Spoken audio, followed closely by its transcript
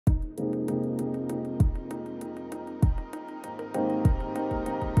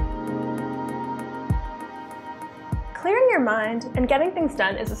Clearing your mind and getting things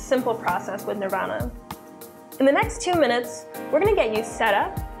done is a simple process with Nirvana. In the next 2 minutes, we're going to get you set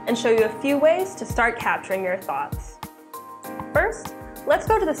up and show you a few ways to start capturing your thoughts. First, let's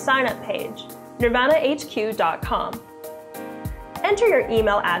go to the sign-up page, nirvanahq.com. Enter your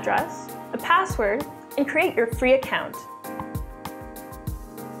email address, a password, and create your free account.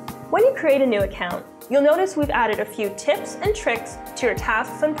 When you create a new account, you'll notice we've added a few tips and tricks to your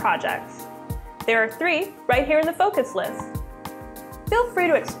tasks and projects. There are 3 right here in the focus list. Feel free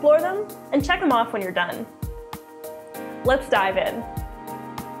to explore them and check them off when you're done. Let's dive in.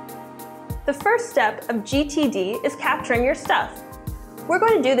 The first step of GTD is capturing your stuff. We're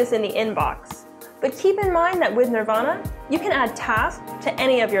going to do this in the inbox, but keep in mind that with Nirvana, you can add tasks to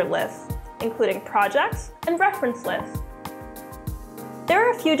any of your lists, including projects and reference lists. There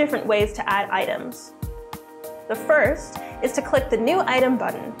are a few different ways to add items. The first is to click the New Item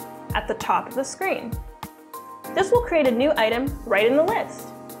button at the top of the screen. This will create a new item right in the list.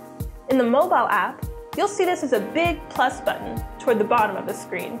 In the mobile app, you'll see this as a big plus button toward the bottom of the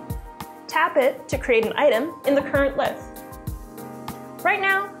screen. Tap it to create an item in the current list. Right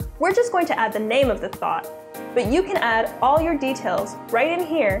now, we're just going to add the name of the thought, but you can add all your details right in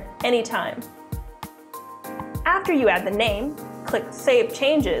here anytime. After you add the name, click Save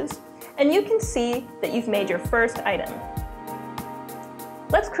Changes, and you can see that you've made your first item.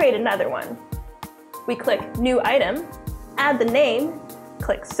 Let's create another one. We click New Item, add the name,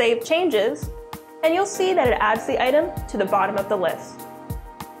 click Save Changes, and you'll see that it adds the item to the bottom of the list.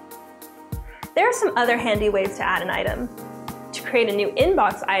 There are some other handy ways to add an item. To create a new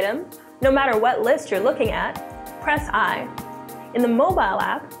inbox item, no matter what list you're looking at, press I. In the mobile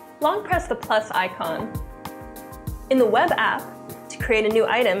app, long press the plus icon. In the web app, to create a new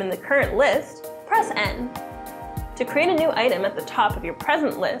item in the current list, press N. To create a new item at the top of your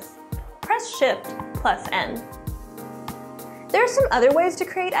present list, press Shift plus N. There are some other ways to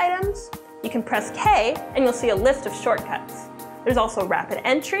create items. You can press K and you'll see a list of shortcuts. There's also rapid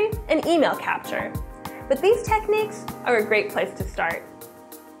entry and email capture. But these techniques are a great place to start.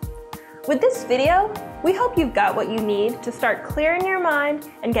 With this video, we hope you've got what you need to start clearing your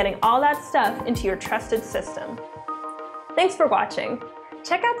mind and getting all that stuff into your trusted system. Thanks for watching.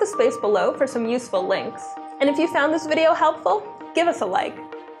 Check out the space below for some useful links. And if you found this video helpful, give us a like.